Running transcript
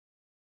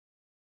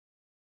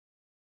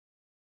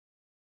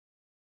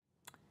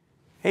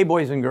Hey,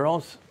 boys and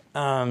girls.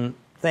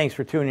 Thanks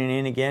for tuning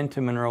in again to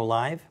Munro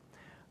Live.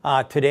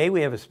 Today we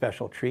have a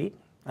special treat.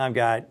 I've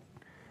got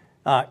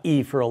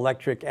E for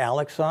Electric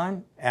Alex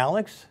on.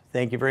 Alex,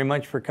 thank you very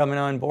much for coming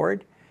on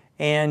board.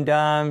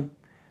 And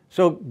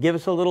so give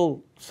us a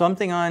little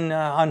something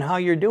on how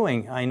you're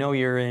doing. I know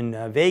you're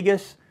in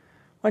Vegas.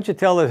 Why don't you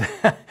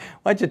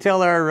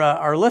tell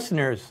our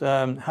listeners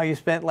how you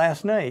spent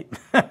last night?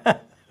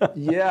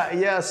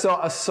 Yeah.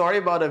 So sorry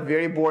about a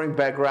very boring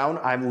background.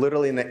 I'm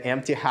literally in an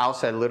empty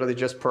house. I literally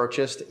just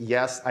purchased.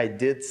 Yes, I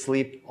did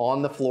sleep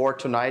on the floor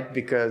tonight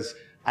because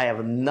I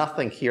have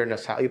nothing here in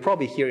this house. You're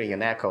probably hearing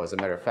an echo, as a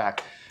matter of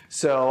fact.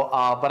 So,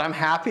 but I'm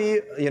happy.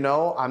 You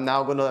know, I'm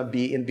now going to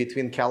be in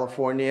between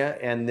California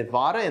and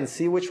Nevada and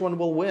see which one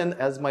will win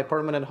as my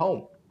permanent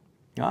home.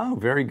 Oh,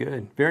 very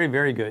good. Very,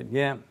 very good.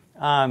 Yeah.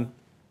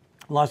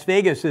 Las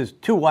Vegas is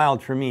too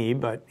wild for me,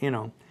 but you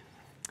know.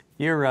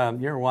 You're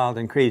a wild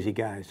and crazy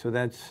guy, so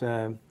that's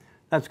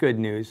good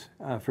news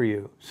for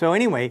you. So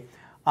anyway,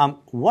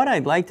 what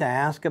I'd like to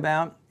ask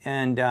about,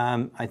 and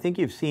I think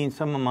you've seen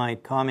some of my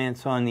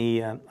comments on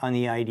the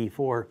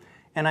ID.4,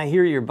 and I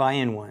hear you're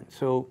buying one.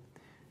 So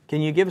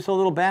can you give us a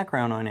little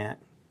background on that?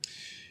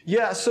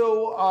 Yeah,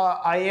 so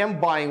I am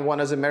buying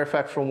one. As a matter of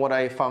fact, from what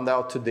I found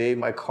out today,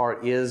 my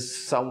car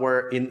is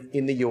somewhere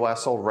in the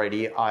U.S.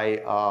 already.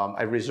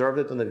 I reserved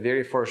it on the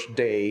very first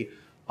day.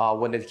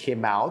 When it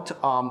came out.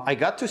 I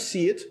got to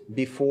see it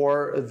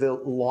before the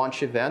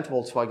launch event.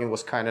 Volkswagen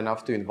was kind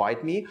enough to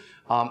invite me.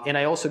 And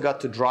I also got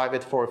to drive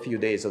it for a few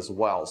days as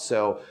well.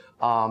 So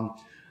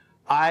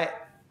I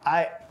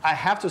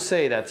have to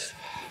say that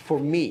for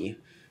me,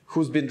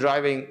 who's been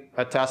driving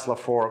a Tesla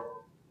for,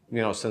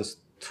 since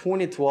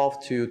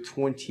 2012 to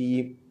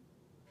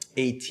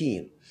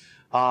 2018,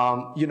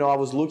 I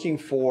was looking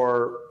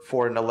for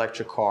an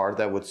electric car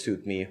that would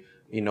suit me,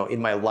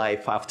 in my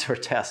life after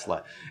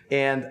Tesla.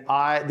 And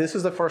this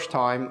is the first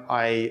time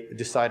I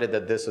decided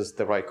that this is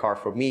the right car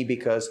for me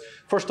because,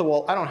 first of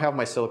all, I don't have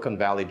my Silicon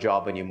Valley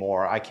job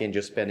anymore. I can't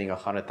just spending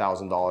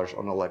 $100,000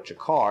 on an electric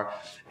car.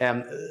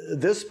 And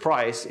this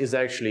price is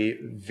actually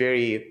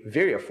very,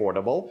 very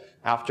affordable.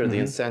 After the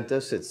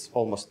incentives, it's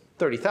almost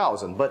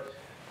 $30,000. But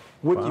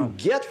what you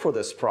get for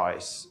this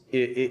price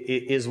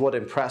is what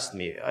impressed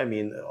me. I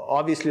mean,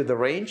 obviously the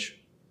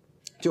range,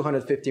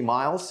 250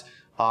 miles.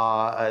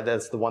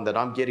 That's the one that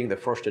I'm getting, the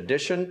first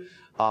edition.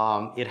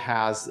 It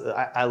has,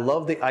 I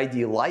love the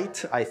ID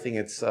light. I think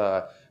it's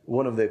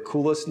one of the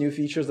coolest new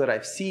features that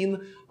I've seen.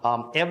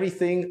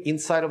 Everything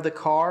inside of the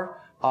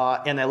car.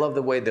 And I love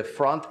the way the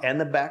front and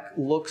the back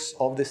looks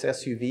of this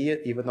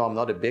SUV, even though I'm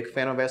not a big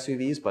fan of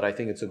SUVs, but I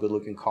think it's a good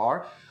looking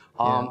car.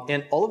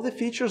 And all of the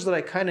features that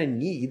I kind of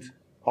need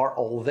are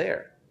all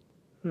there.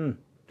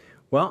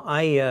 Well,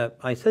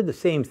 I said the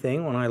same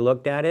thing when I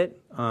looked at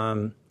it.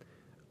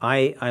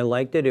 I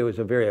liked it. It was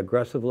a very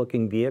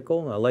aggressive-looking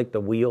vehicle. I liked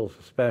the wheels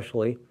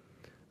especially.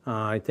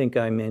 I think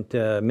I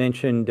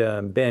mentioned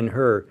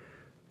Ben-Hur.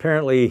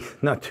 Apparently,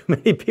 not too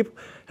many people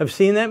have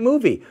seen that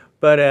movie.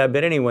 But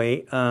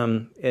anyway,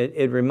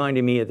 it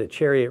reminded me of the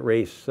chariot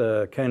race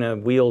kind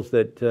of wheels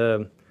that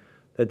the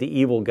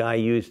evil guy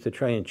used to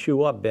try and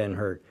chew up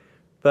Ben-Hur.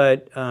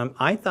 But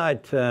I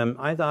thought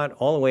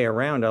all the way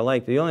around I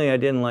liked it. The only thing I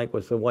didn't like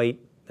was the white.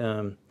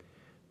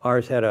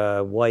 Ours had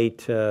a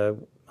white.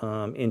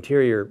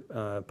 Interior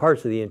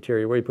parts of the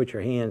interior where you put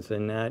your hands,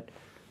 and that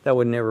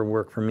would never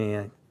work for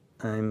me.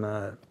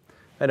 I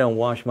don't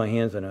wash my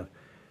hands enough,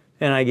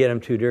 and I get them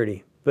too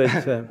dirty.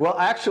 But well,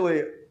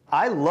 actually,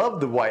 I love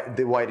the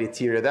white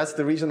interior. That's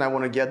the reason I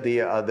want to get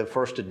the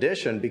first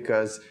edition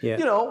because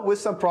with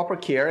some proper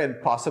care and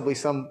possibly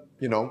some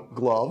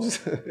gloves,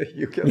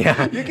 you can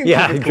keep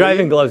it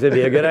driving gloves would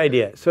be a good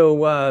idea. So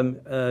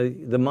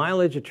the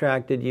mileage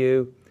attracted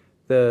you,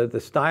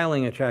 the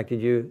styling attracted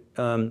you.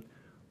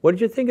 What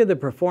did you think of the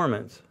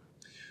performance?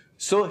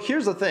 So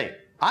here's the thing.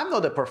 I'm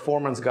not a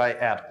performance guy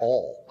at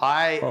all.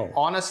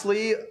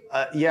 Honestly,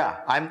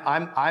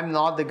 I'm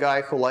not the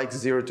guy who likes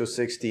 0 to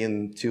 60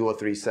 in 2 or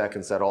 3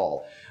 seconds at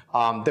all.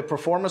 The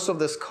performance of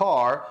this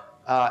car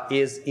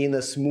is in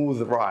a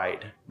smooth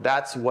ride.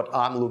 That's what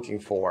I'm looking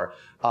for.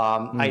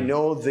 I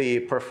know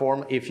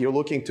if you're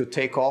looking to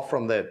take off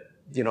from the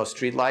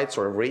street lights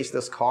or race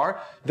this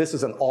car, this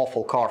is an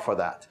awful car for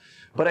that.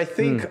 But I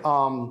think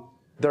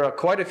there are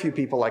quite a few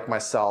people like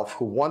myself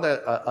who want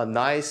a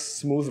nice,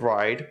 smooth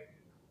ride.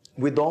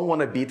 We don't want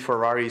to beat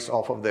Ferraris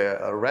off of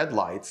the red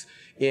lights,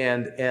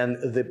 and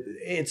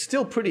it's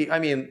still pretty. I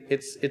mean,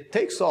 it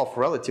takes off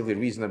relatively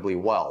reasonably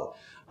well,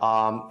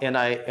 and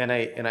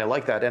I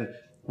like that. And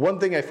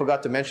one thing I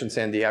forgot to mention,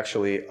 Sandy,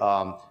 actually,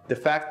 the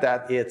fact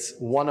that it's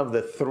one of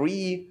the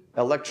 3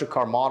 electric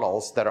car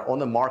models that are on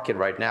the market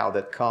right now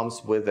that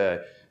comes with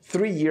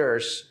 3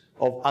 years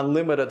of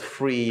unlimited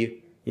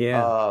free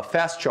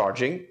fast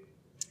charging.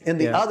 And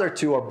the other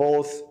 2 are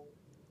both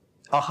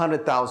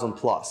 100,000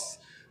 plus.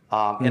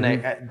 And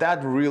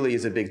that really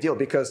is a big deal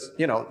because,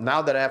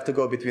 now that I have to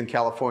go between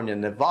California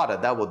and Nevada,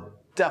 that would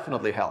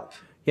definitely help.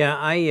 Yeah,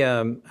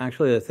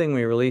 actually the thing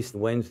we released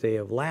Wednesday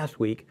of last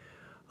week,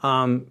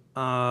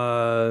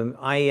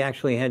 I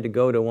actually had to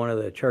go to one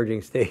of the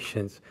charging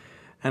stations,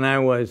 and I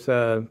was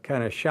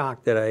kind of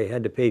shocked that I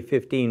had to pay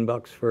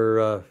 $15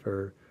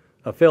 for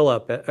a fill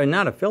up,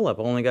 not a fill up.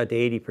 I only got to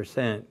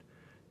 80%.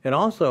 And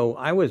also,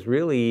 I was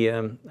really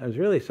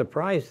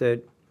surprised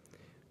that,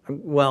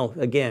 well,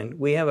 again,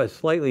 we have a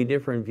slightly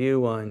different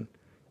view on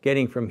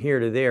getting from here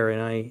to there,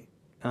 and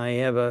I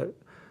have a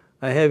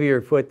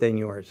heavier foot than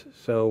yours.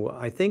 So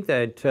I think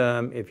that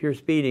if you're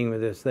speeding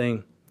with this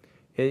thing,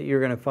 you're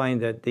going to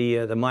find that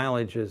the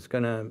mileage is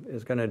going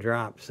to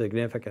drop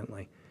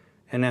significantly,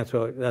 and that's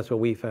what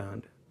we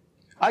found.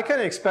 I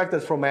can expect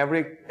that from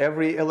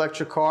every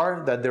electric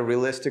car that the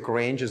realistic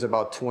range is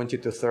about 20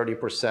 to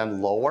 30%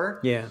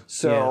 lower. Yeah.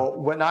 So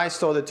when I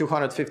saw the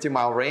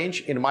 250-mile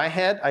range, in my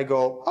head, I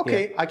go,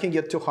 okay, yeah. I can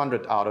get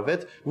 200 out of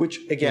it, which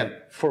again,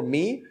 for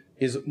me,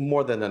 is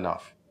more than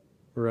enough.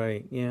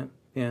 Right. Yeah.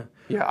 Yeah.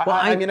 Yeah. Well,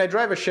 I mean, I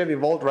drive a Chevy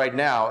Volt right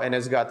now, and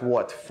it's got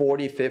what,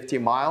 40, 50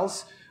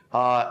 miles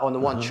on the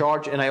one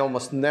charge, and I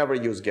almost never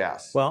use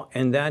gas. Well,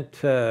 and that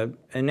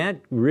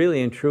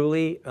really and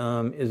truly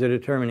is a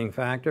determining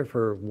factor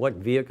for what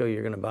vehicle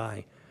you're going to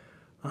buy.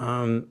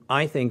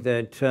 I think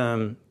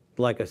that,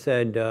 like I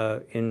said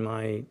in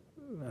my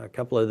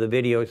couple of the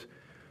videos,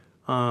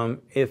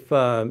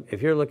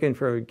 if you're looking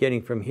for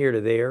getting from here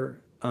to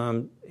there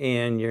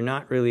and you're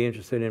not really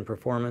interested in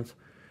performance,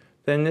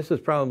 then this is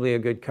probably a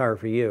good car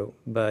for you.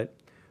 But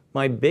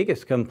my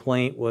biggest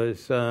complaint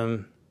was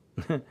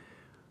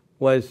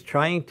was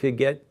trying to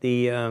get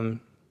the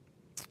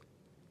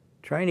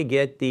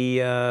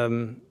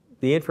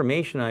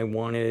information I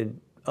wanted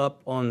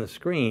up on the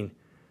screen.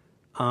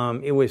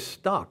 It was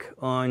stuck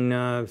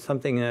on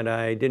something that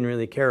I didn't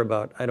really care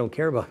about. I don't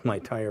care about my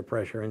tire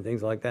pressure and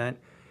things like that.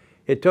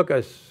 It took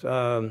us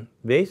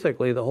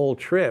basically the whole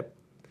trip,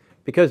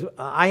 because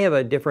I have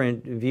a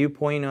different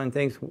viewpoint on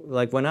things.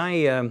 Like when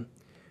I'm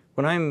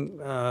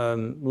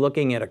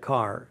looking at a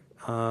car,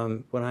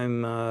 when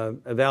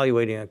I'm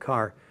evaluating a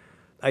car,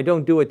 I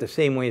don't do it the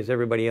same way as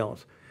everybody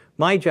else.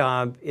 My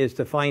job is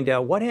to find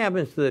out what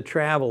happens to the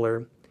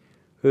traveler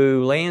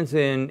who lands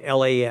in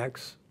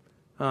LAX,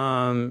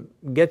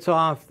 gets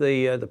off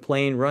the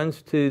plane,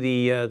 runs to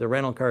the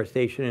rental car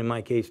station, in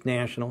my case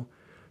National,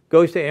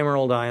 goes to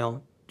Emerald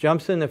Isle,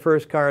 jumps in the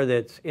first car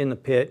that's in the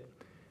pit,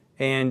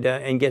 and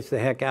gets the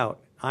heck out.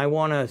 I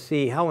want to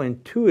see how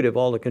intuitive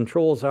all the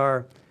controls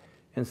are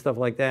and stuff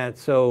like that.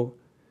 So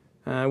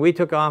we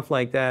took off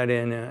like that,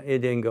 and it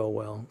didn't go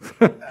well.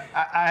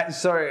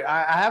 Sorry,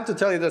 I have to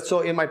tell you that. So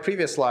in my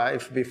previous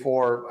life,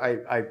 before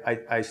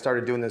I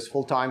started doing this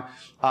full time,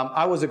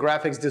 I was a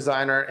graphics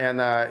designer and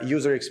a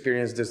user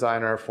experience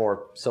designer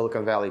for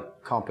Silicon Valley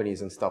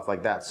companies and stuff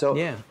like that. So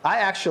yeah. I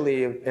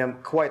actually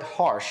am quite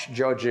harsh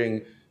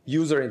judging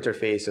user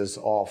interfaces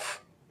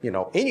of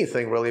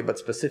anything really, but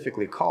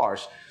specifically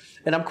cars.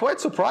 And I'm quite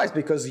surprised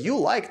because you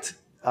liked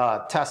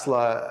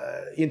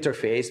Tesla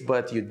interface,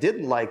 but you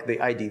didn't like the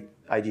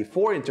ID.4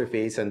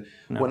 interface. And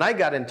when I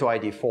got into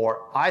ID.4,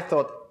 I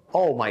thought,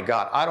 oh my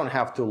God, I don't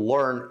have to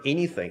learn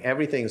anything.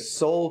 Everything's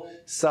so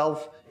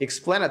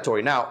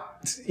self-explanatory. Now,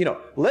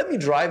 let me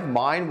drive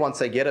mine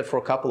once I get it for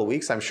a couple of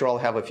weeks. I'm sure I'll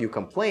have a few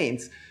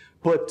complaints.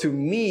 But to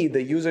me,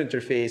 the user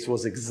interface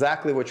was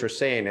exactly what you're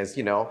saying is,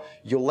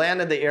 you land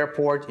at the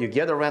airport, you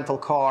get a rental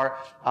car,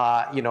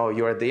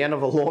 you're at the end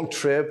of a long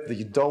trip,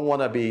 you don't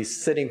want to be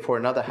sitting for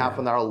another half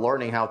an hour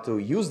learning how to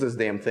use this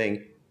damn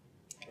thing.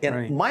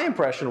 And my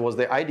impression was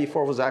the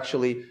ID.4 was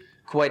actually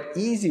quite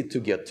easy to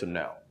get to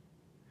know.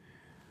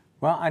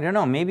 Well, I don't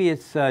know, maybe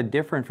it's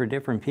different for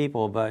different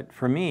people, but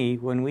for me,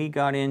 when we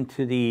got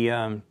into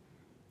the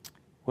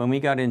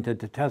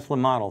Tesla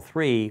Model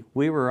 3,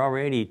 we were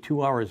already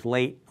 2 hours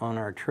late on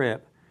our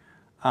trip,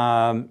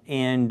 and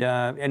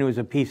it was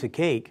a piece of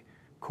cake.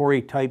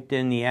 Corey typed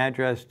in the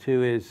address to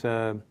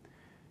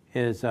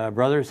his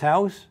brother's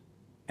house,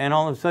 and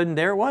all of a sudden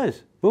there it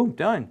was. Boom,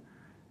 done.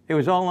 It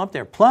was all up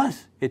there.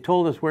 Plus, it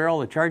told us where all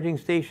the charging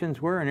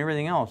stations were and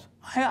everything else.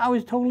 I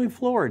was totally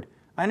floored.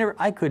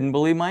 I couldn't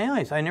believe my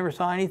eyes. I never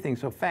saw anything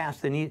so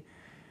fast and easy.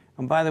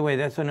 And by the way,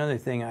 that's another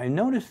thing. I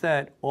noticed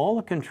that all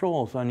the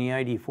controls on the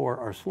ID.4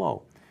 are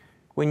slow.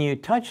 When you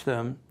touch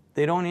them,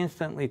 they don't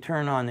instantly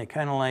turn on. They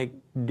kind of like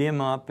dim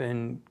up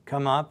and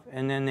come up,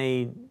 and then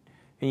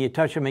you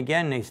touch them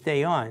again, and they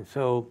stay on.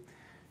 So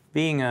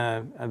being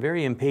a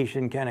very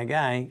impatient kind of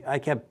guy, I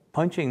kept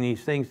punching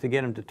these things to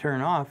get them to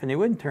turn off, and they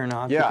wouldn't turn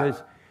off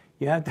because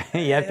you have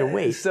to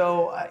wait.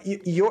 So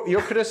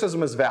your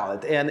criticism is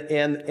valid,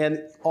 and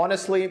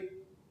honestly,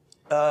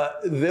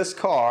 this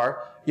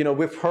car,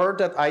 we've heard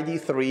that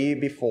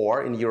ID.3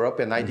 before in Europe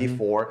and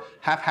ID.4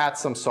 have had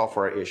some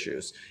software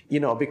issues,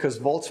 because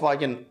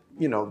Volkswagen,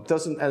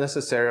 doesn't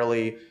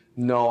necessarily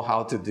know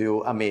how to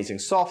do amazing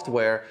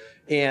software,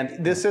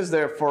 and this is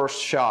their first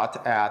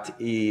shot at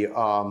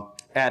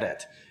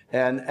it,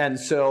 and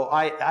so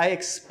I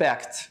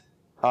expect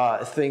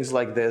things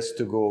like this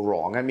to go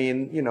wrong. I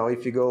mean,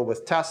 if you go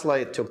with Tesla,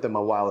 it took them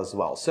a while as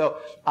well. So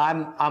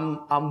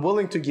I'm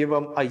willing to give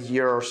them a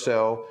year or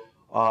so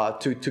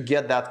to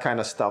get that kind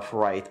of stuff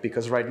right,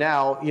 because right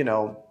now,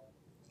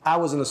 I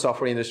was in the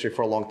software industry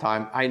for a long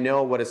time. I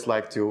know what it's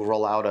like to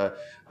roll out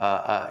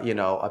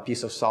a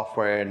piece of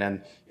software and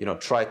then,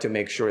 try to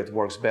make sure it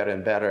works better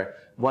and better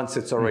once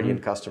it's already in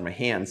customer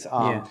hands.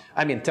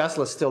 I mean,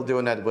 Tesla's still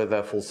doing that with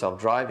full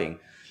self-driving.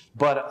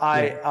 But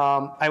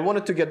I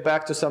wanted to get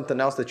back to something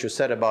else that you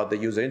said about the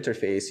user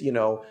interface.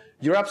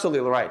 You're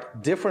absolutely right.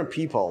 Different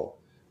people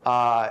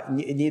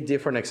need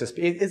different access.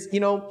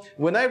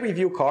 When I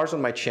review cars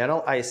on my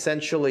channel, I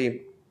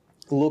essentially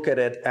look at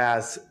it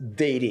as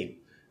dating.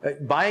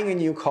 Buying a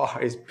new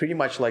car is pretty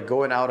much like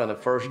going out on a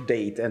first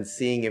date and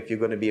seeing if you're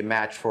going to be a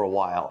match for a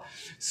while.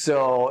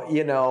 So,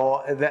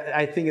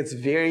 I think it's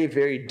very,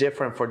 very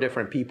different for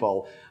different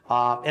people.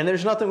 And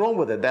there's nothing wrong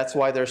with it. That's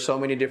why there's so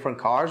many different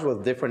cars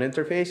with different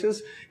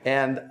interfaces.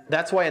 And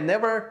that's why I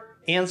never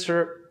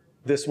answer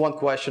this one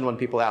question when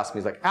people ask me,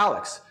 it's like,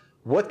 Alex,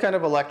 what kind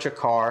of electric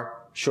car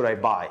should I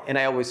buy? And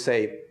I always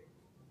say,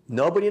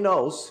 nobody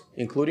knows,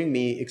 including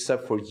me,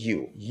 except for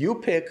you. You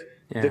pick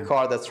the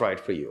car that's right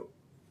for you.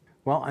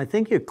 Well, I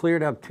think you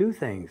cleared up two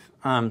things.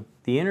 The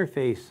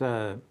interface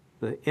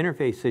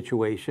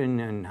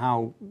situation and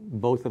how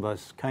both of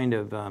us kind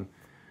of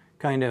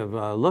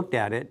looked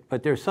at it,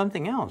 but there's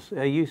something else.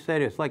 You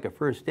said it's like a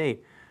first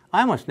date.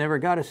 I almost never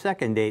got a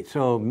second date,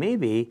 so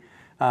maybe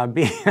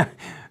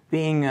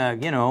being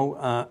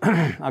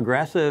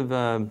aggressive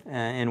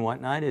and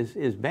whatnot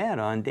is bad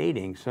on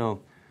dating.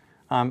 So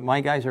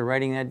my guys are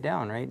writing that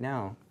down right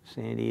now.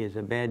 Sandy is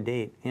a bad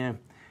date. Yeah.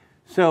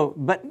 So,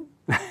 but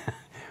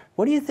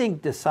what do you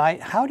think?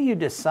 How do you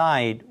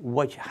decide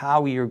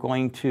how you're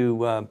going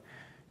to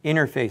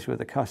interface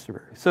with a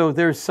customer? So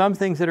there's some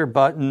things that are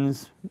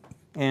buttons,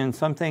 and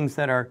some things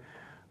that are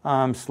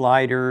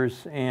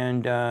sliders,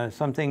 and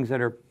some things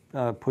that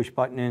are push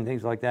button and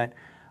things like that.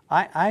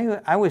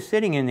 I was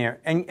sitting in there,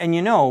 and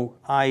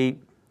I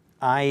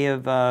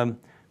have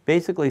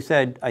basically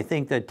said I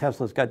think that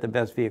Tesla's got the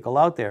best vehicle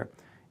out there,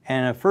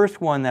 and the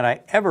first one that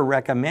I ever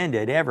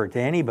recommended to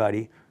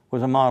anybody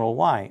was a Model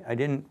Y. I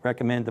didn't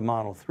recommend the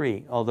Model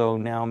 3, although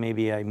now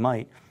maybe I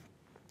might.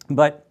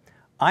 But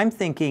I'm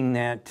thinking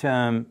that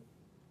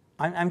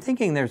I'm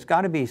thinking there's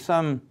got to be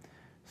some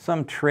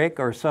trick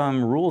or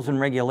some rules and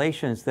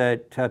regulations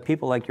that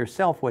people like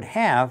yourself would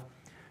have,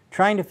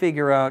 trying to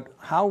figure out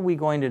how are we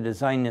going to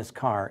design this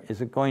car. Is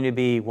it going to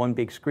be one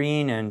big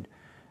screen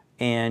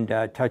and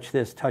touch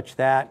this, touch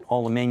that,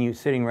 all the menus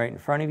sitting right in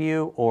front of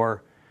you,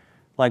 or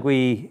like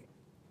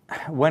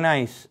when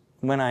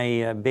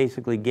I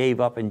basically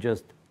gave up and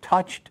just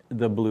touched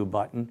the blue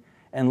button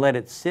and let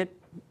it sit,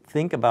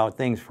 think about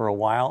things for a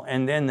while,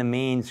 and then the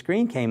main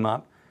screen came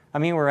up. I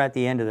mean, we're at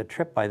the end of the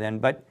trip by then,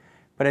 but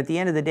at the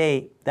end of the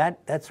day,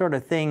 that sort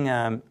of thing,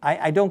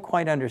 I don't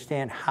quite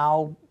understand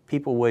how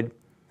people would.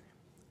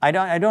 I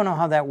don't know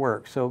how that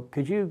works. So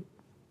could you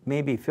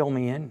maybe fill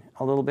me in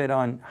a little bit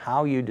on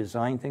how you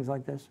design things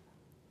like this?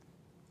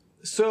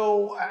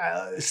 So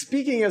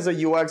speaking as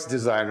a UX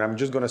designer, I'm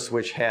just going to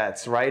switch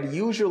hats, right?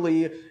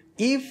 Usually,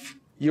 if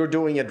you're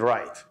doing it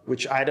right,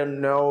 which I don't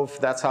know if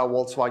that's how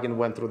Volkswagen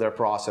went through their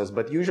process,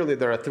 but usually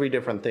there are three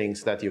different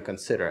things that you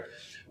consider.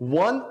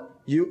 One,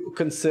 you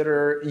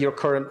consider your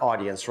current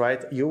audience,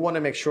 right? You want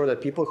to make sure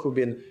that people who've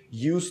been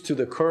used to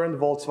the current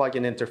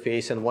Volkswagen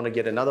interface and want to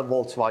get another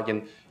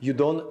Volkswagen, you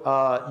don't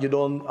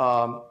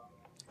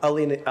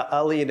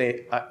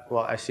alienate.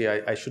 Well, I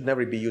should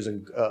never be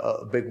using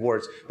big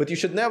words, but you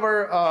should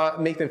never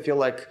make them feel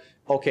like,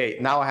 okay,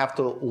 now I have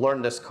to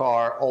learn this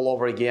car all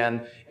over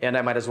again, and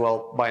I might as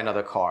well buy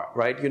another car,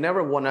 right? You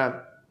never want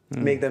to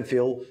make them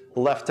feel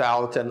left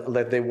out and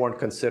that they weren't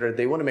considered.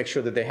 They want to make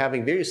sure that they're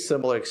having very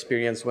similar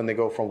experience when they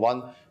go from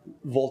one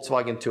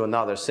Volkswagen to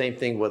another. Same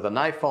thing with an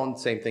iPhone,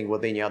 same thing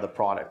with any other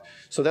product.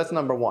 So that's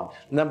number one.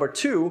 Number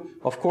two,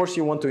 of course,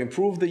 you want to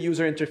improve the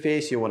user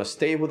interface. You want to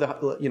stay with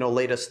the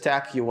latest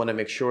tech. You want to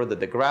make sure that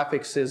the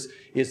graphics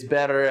is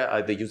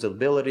better, the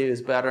usability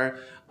is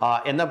better.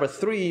 And number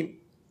three,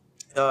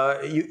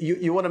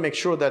 you want to make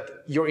sure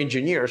that your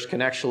engineers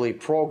can actually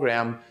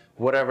program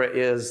whatever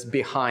is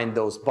behind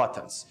those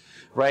buttons,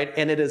 right?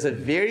 And it is a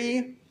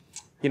very,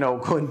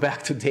 going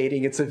back to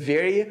dating, it's a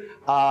very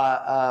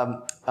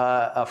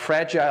a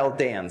fragile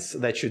dance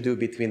that you do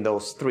between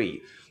those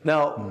three.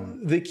 Now,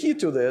 the key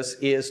to this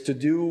is to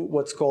do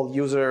what's called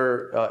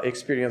user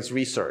experience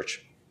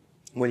research.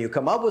 When you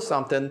come up with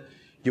something,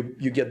 you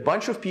get a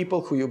bunch of people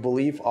who you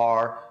believe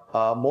are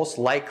most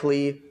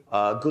likely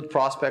good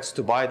prospects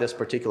to buy this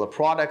particular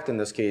product, in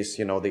this case,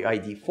 the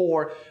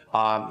ID.4.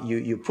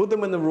 You put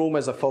them in the room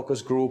as a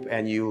focus group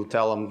and you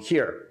tell them,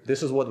 here,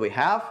 this is what we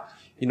have.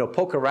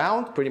 Poke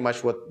around, pretty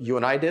much what you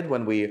and I did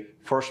when we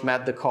first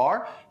met the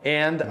car,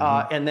 and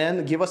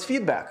then give us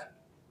feedback.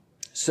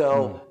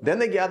 So then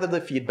they gather the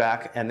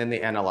feedback and then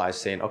they analyze,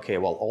 saying, okay,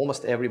 well,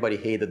 almost everybody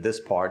hated this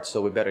part,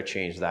 so we better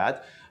change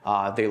that.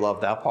 They love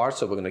that part,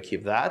 so we're going to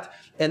keep that.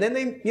 And then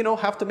they,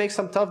 have to make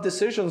some tough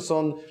decisions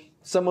on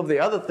some of the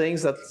other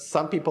things that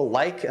some people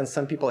like and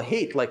some people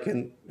hate. Like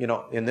in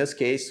this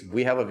case,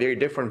 we have a very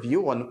different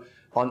view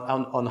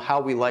on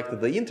how we like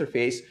the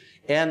interface.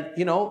 And,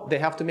 they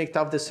have to make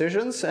tough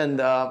decisions. And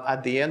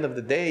at the end of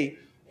the day,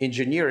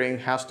 engineering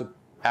has to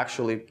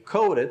actually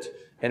code it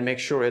and make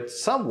sure it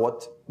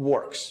somewhat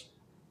works.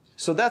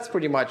 So that's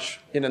pretty much,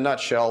 in a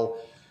nutshell,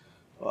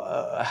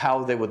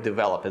 how they would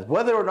develop it.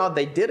 Whether or not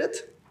they did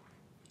it,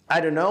 I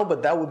don't know,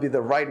 but that would be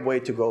the right way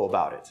to go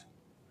about it.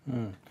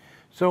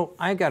 So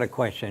I got a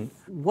question.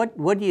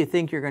 What do you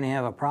think you're going to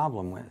have a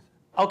problem with?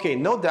 Okay,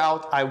 no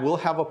doubt I will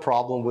have a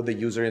problem with the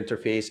user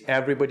interface.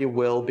 Everybody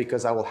will,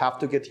 because I will have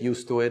to get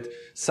used to it.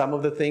 Some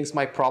of the things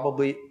might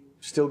probably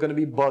still going to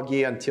be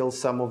buggy until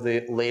some of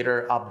the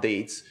later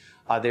updates.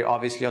 They're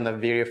obviously on the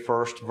very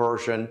first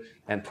version,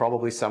 and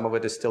probably some of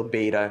it is still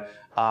beta.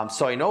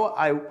 So I know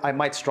I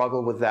might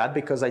struggle with that,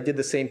 because I did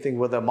the same thing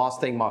with the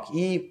Mustang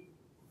Mach-E.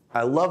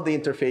 I loved the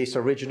interface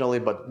originally,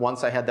 but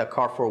once I had that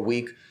car for a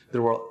week,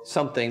 there were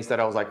some things that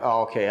I was like,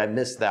 oh, okay, I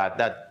missed that.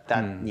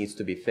 That needs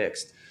to be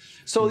fixed.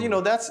 So, you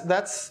know,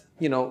 that's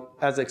you know,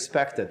 as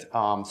expected.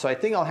 So I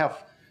think I'll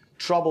have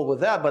trouble with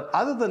that. But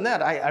other than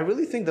that, I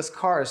really think this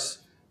car is,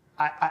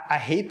 I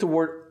hate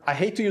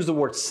to use the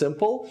word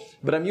simple,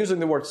 but I'm using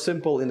the word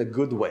simple in a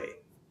good way.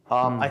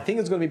 I think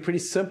it's going to be pretty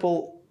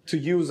simple to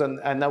use,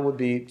 and that would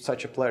be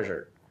such a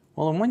pleasure.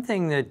 Well, and one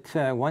thing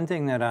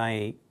that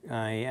I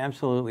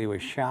absolutely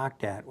was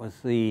shocked at was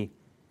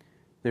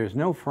there's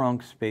no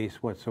frunk space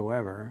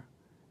whatsoever,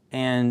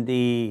 and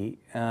the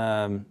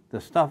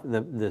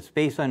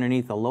space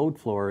underneath the load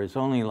floor is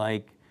only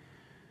like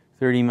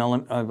 30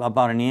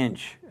 about an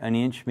inch,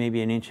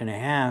 maybe an inch and a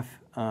half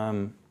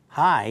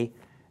high,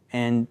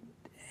 and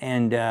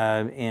then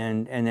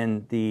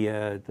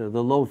the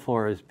load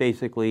floor is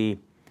basically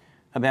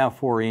about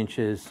 4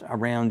 inches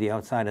around the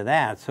outside of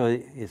that. So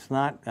it's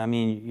not, I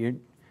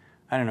mean,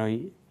 I don't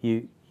know,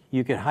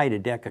 you could hide a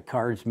deck of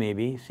cards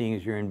maybe, seeing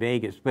as you're in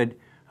Vegas, but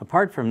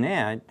apart from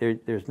that,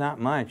 there's not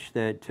much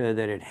that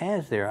it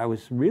has there. I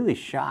was really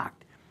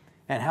shocked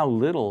at how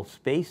little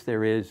space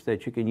there is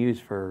that you can use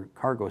for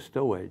cargo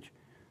stowage.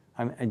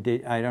 I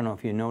don't know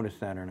if you noticed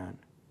that or not.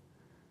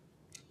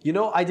 You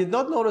know, I did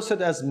not notice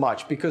it as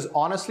much, because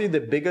honestly,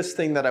 the biggest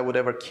thing that I would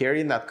ever carry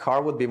in that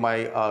car would be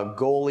my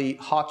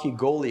hockey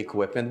goalie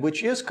equipment,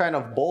 which is kind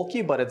of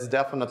bulky, but it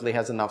definitely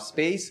has enough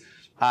space.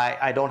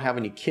 I don't have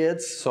any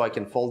kids, so I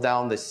can fold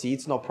down the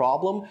seats, no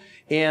problem.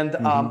 And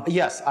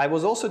yes, I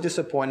was also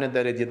disappointed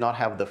that it did not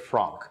have the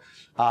frunk.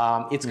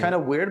 It's kind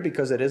of weird,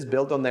 because it is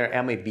built on their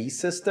MAB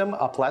system,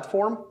 a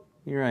platform.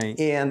 You're right.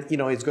 And, you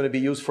know, it's going to be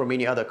used for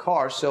many other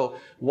cars. So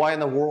why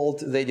in the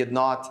world they did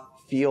not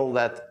feel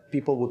that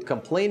people would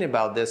complain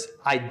about this,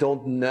 I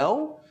don't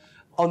know.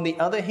 On the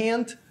other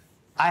hand,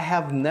 I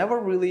have never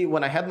really,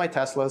 when I had my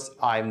Teslas,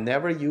 I've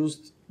never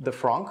used the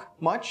frunk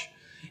much.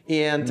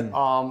 And,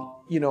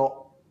 you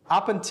know,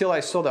 up until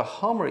I saw the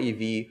Hummer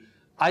EV,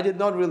 I did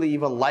not really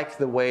even like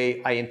the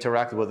way I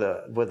interact with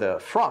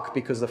the frunk,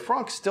 because the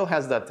frunk still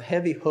has that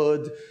heavy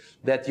hood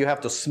that you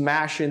have to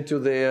smash into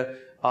the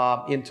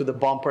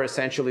bumper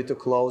essentially to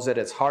close it.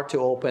 It's hard to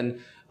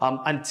open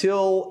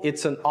until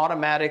it's an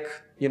automatic,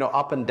 you know,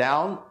 up and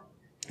down,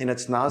 and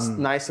it's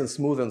nice and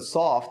smooth and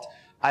soft.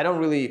 I don't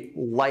really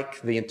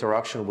like the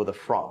interaction with the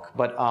frunk,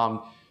 but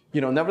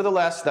you know,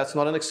 nevertheless, that's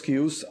not an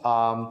excuse.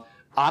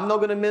 I'm not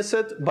going to miss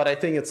it, but I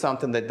think it's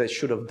something that they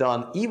should have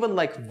done, even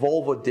like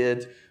Volvo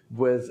did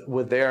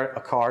with their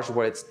cars,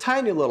 where it's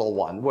tiny little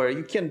one, where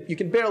you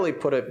can barely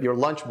put your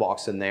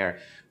lunchbox in there,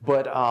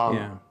 but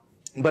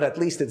at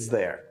least it's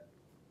there.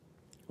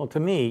 Well, to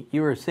me,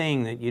 you were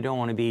saying that you don't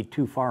want to be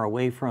too far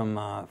away from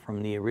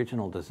the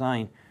original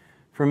design.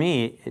 For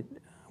me,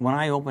 when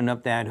I opened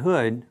up that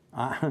hood,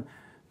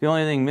 the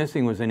only thing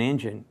missing was an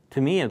engine. To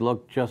me, it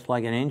looked just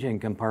like an engine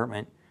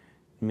compartment.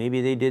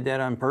 Maybe they did that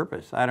on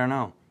purpose. I don't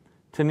know.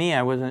 To me,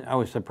 I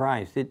was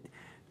surprised.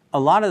 A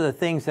lot of the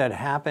things that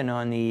happen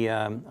on the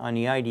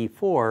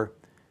ID.4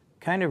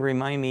 kind of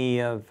remind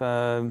me of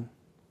I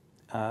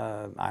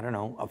don't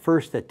know, a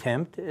first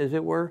attempt, as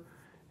it were,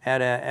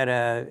 at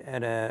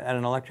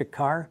an electric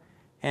car,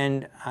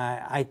 and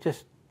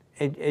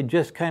it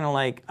just kind of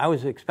like, I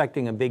was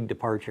expecting a big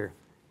departure,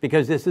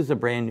 because this is a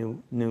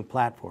brand new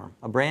platform,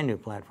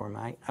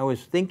 I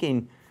was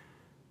thinking,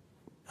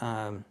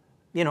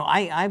 you know,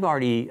 I've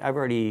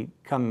already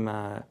come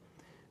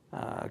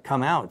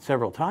out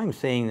several times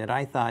saying that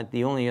I thought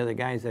the only other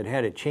guys that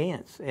had a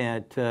chance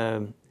at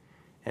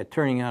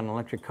turning out an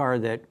electric car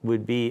that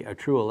would be a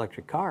true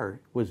electric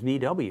car was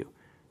VW.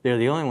 They're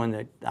the only one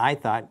that I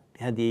thought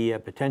had the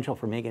potential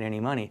for making any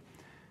money.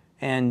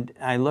 And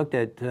I looked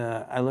at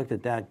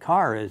that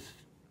car as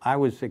I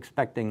was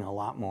expecting a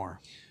lot more.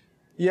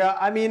 Yeah,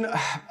 I mean,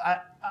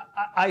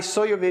 I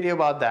saw your video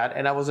about that,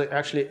 and I was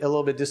actually a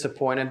little bit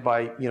disappointed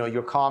by, you know,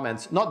 your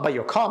comments, not by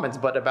your comments,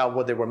 but about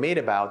what they were made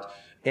about.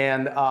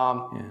 And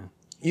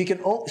you can,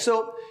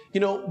 so, you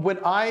know, when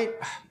I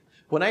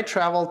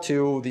travel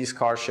to these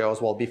car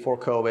shows, well, before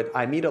COVID,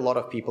 I meet a lot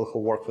of people who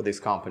work for these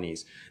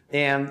companies.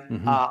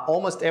 And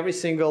almost every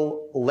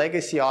single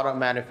legacy auto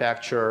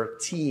manufacturer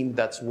team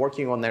that's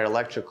working on their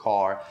electric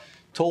car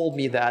told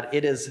me that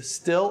it is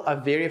still a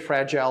very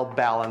fragile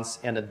balance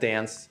and a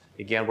dance,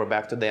 again, we're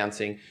back to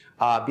dancing,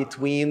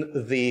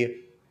 between the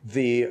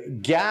the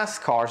gas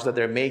cars that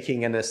they're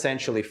making and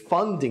essentially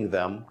funding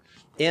them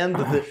in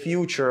the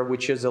future,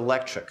 which is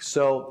electric.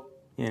 So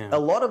a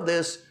lot of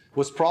this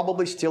was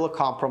probably still a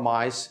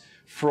compromise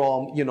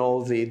from, you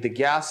know, the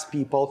gas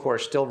people who are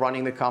still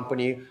running the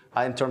company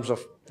in terms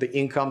of the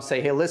income,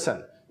 say, hey,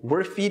 listen,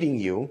 we're feeding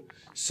you,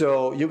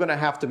 so you're going to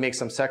have to make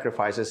some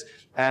sacrifices.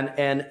 And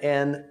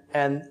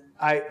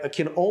I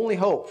can only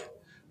hope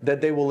that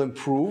they will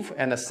improve,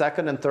 and a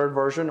second and third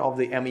version of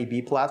the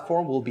MEB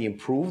platform will be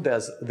improved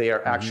as they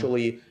are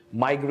actually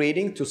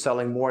migrating to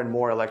selling more and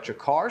more electric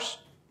cars.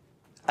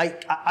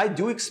 I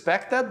do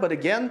expect that, but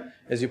again,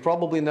 as you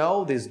probably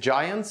know, these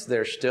giants,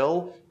 they're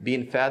still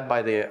being fed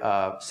by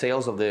the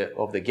sales of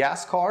the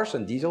gas cars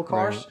and diesel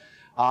cars.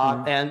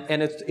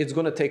 And it's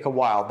going to take a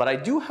while. But I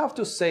do have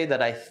to say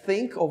that I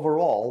think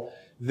overall,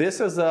 this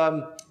is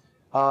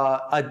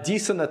a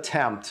decent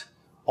attempt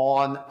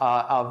on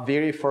a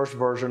very first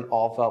version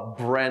of a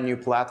brand new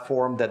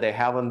platform that they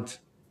haven't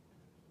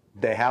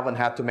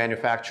had to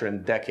manufacture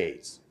in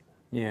decades.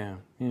 Yeah.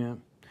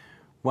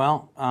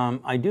 Well,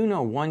 I do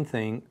know one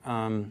thing.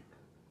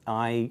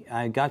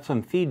 I got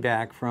some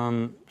feedback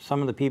from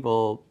some of the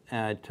people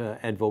at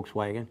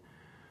Volkswagen.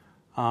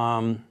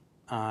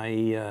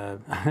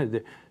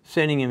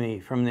 Sending me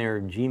from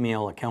their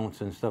Gmail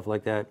accounts and stuff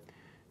like that,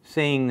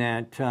 saying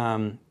that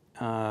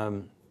some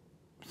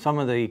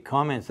of the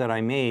comments that I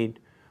made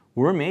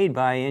were made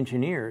by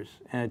engineers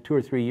 2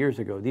 or 3 years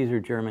ago. These are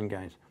German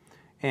guys,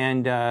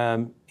 and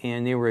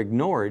they were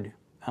ignored.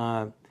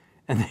 And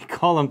they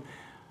call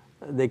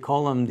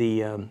them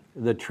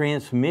the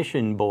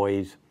transmission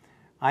boys.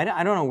 I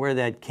don't know where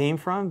that came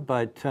from,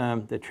 but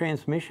the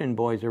transmission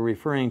boys are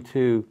referring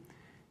to,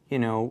 you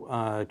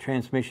know,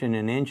 transmission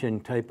and engine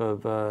type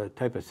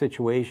of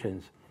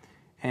situations,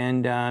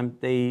 and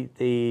they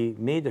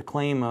made the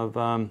claim of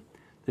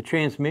the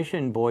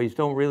transmission boys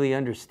don't really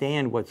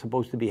understand what's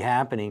supposed to be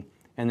happening,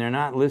 and they're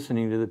not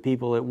listening to the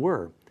people that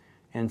were,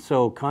 and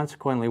so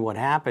consequently, what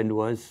happened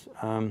was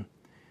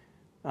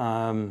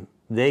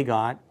they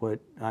got what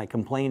I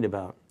complained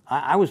about.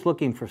 I was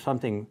looking for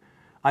something.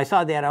 I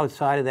saw that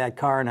outside of that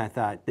car, and I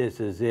thought, this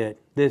is it.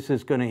 This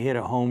is going to hit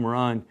a home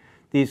run.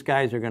 These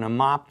guys are going to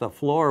mop the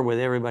floor with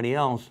everybody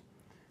else.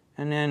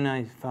 And then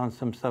I found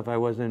some stuff I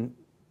wasn't,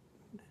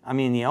 I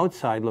mean, the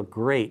outside looked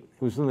great.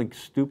 It was something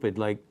stupid,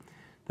 like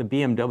the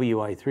BMW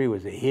i3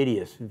 was a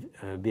hideous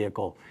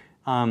vehicle.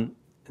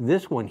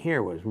 This one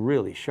here was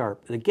really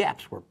sharp. The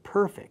gaps were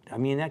perfect. I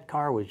mean, that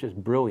car was just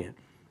brilliant.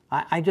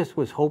 I just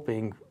was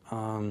hoping,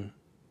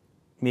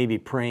 maybe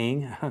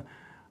praying,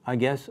 I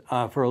guess,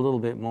 for a little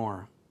bit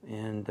more.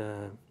 And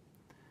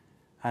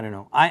I don't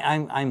know.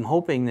 I'm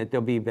hoping that they'll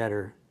be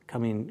better.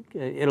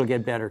 It'll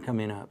get better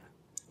coming up.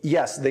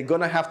 Yes, they're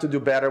going to have to do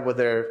better with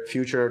their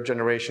future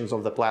generations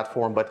of the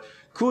platform, but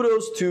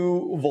kudos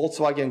to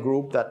Volkswagen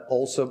Group that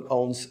also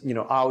owns, you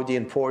know, Audi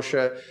and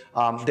Porsche.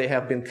 They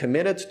have been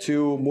committed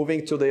to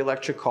moving to the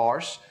electric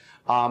cars.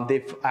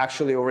 They've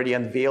actually already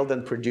unveiled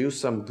and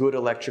produced some good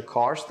electric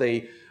cars.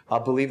 They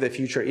believe the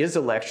future is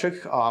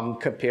electric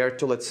compared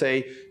to, let's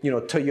say, you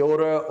know,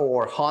 Toyota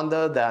or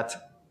Honda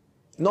that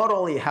not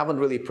only haven't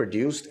really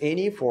produced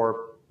any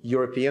for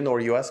European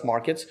or US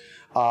markets,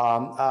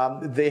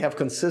 they have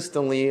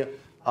consistently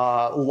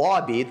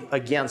lobbied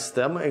against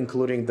them,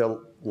 including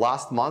the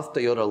last month.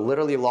 Toyota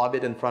literally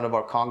lobbied in front of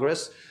our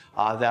Congress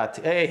that,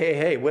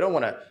 hey, we don't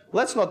want to,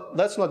 let's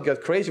not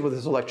get crazy with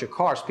these electric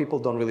cars. People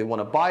don't really want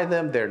to buy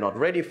them. They're not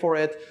ready for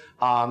it.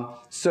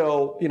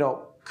 So, you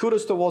know,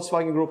 kudos to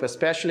Volkswagen Group,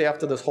 especially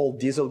after this whole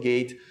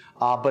Dieselgate.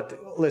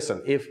 But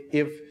listen,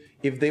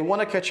 if they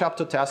want to catch up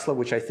to Tesla,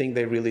 which I think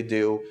they really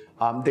do,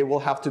 they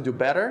will have to do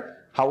better.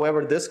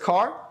 However, this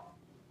car,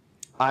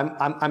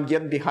 I'm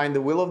getting behind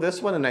the wheel of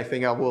this one, and I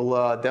think I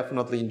will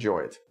definitely enjoy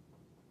it.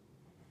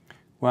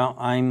 Well,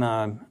 I'm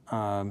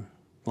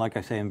like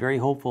I say, I'm very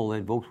hopeful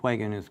that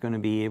Volkswagen is going to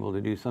be able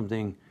to do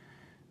something,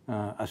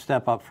 a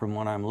step up from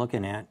what I'm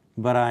looking at.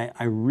 But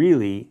I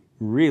really,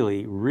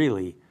 really,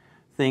 really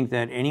think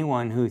that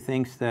anyone who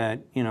thinks that,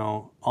 you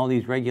know, all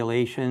these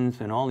regulations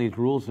and all these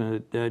rules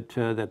that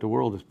the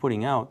world is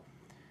putting out,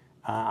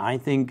 I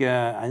think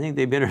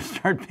they better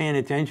start paying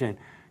attention,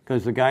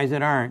 because the guys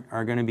that aren't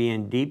are going to be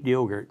in deep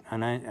yogurt,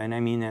 and I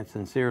mean that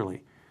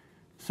sincerely.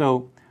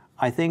 So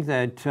I think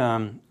that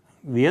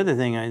the other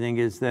thing I think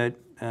is that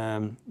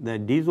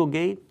that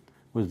Dieselgate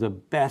was the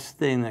best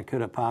thing that could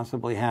have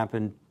possibly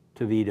happened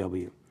to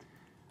VW,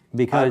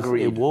 because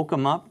Agreed. It woke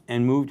them up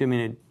and moved them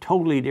in a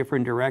totally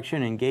different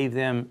direction and gave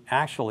them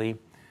actually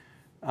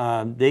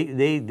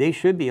they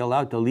should be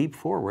allowed to leap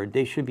forward.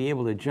 They should be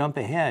able to jump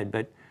ahead.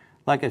 But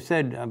like I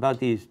said about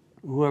these,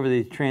 whoever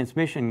these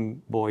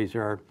transmission boys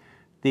are,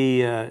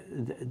 the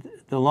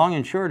long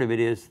and short of it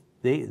is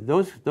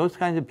those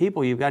kinds of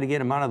people, you've got to get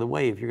them out of the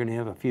way if you're going to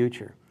have a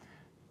future.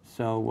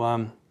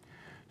 So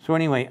so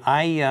anyway,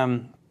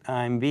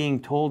 I'm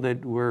being told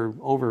that we're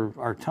over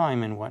our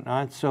time and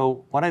whatnot.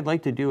 So what I'd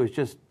like to do is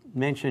just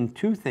mention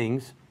 2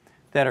 things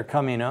that are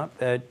coming up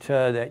that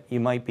that you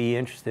might be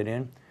interested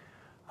in.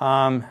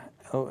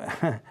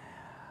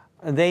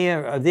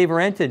 They've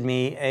rented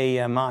me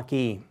a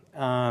Mach-E.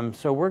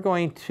 So we're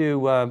going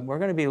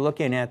to be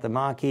looking at the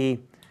Mach-E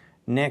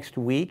next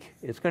week.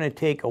 It's going to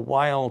take a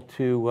while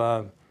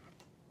to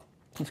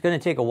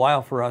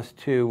for us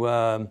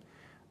to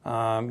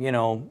you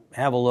know,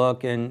 have a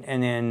look and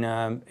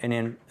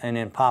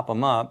then pop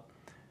them up.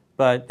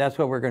 But that's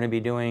what we're going to be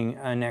doing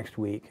next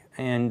week.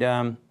 And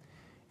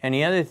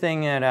the other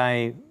thing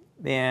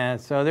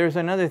that so there's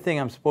another thing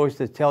I'm supposed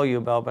to tell you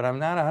about, but I'm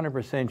not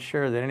 100%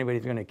 sure that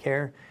anybody's going to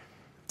care.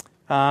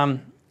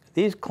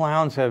 These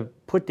clowns have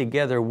put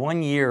together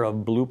 1 year of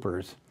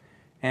bloopers,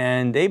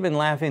 and they've been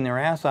laughing their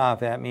ass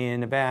off at me in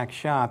the back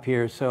shop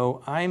here,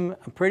 so I'm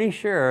pretty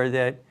sure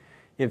that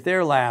if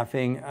they're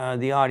laughing,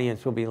 the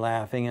audience will be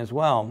laughing as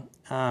well.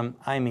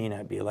 I may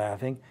not be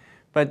laughing,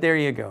 but there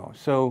you go.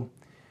 So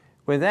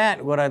with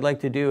that, what I'd like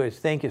to do is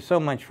thank you so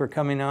much for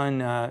coming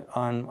on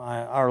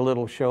our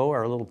little show,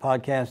 our little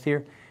podcast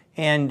here,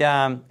 and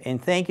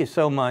thank you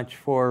so much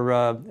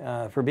for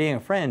being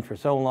a friend for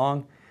so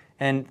long.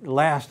 And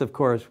last, of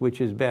course,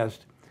 which is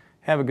best,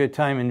 have a good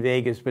time in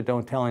Vegas, but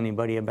don't tell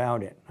anybody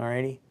about it. All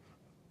righty?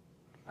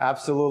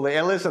 Absolutely.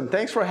 And listen,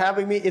 thanks for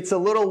having me. It's a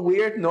little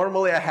weird.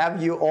 Normally, I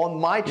have you on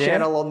my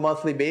channel on a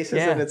monthly basis,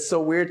 and it's so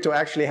weird to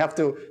actually have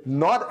to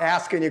not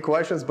ask any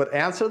questions, but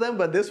answer them.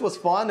 But this was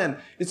fun, and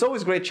it's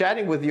always great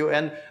chatting with you.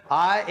 And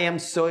I am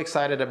so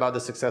excited about the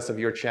success of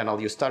your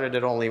channel. You started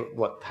it only,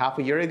 what, half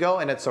a year ago,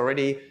 and it's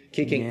already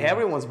kicking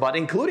everyone's butt,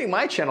 including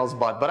my channel's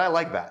butt. But I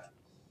like that.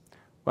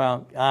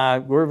 Well,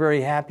 we're very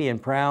happy and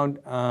proud.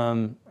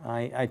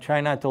 I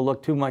try not to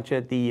look too much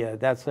at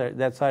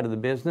that side of the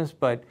business,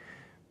 but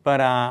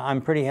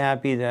I'm pretty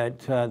happy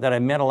that I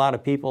met a lot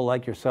of people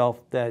like yourself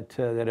that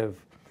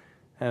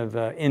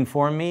have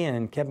informed me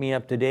and kept me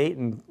up to date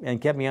and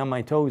kept me on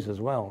my toes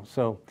as well.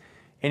 So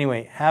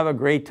anyway, have a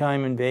great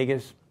time in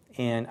Vegas,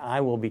 and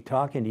I will be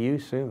talking to you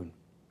soon.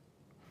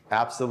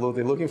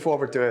 Absolutely. Looking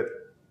forward to it.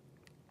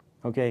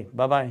 Okay,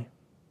 bye-bye.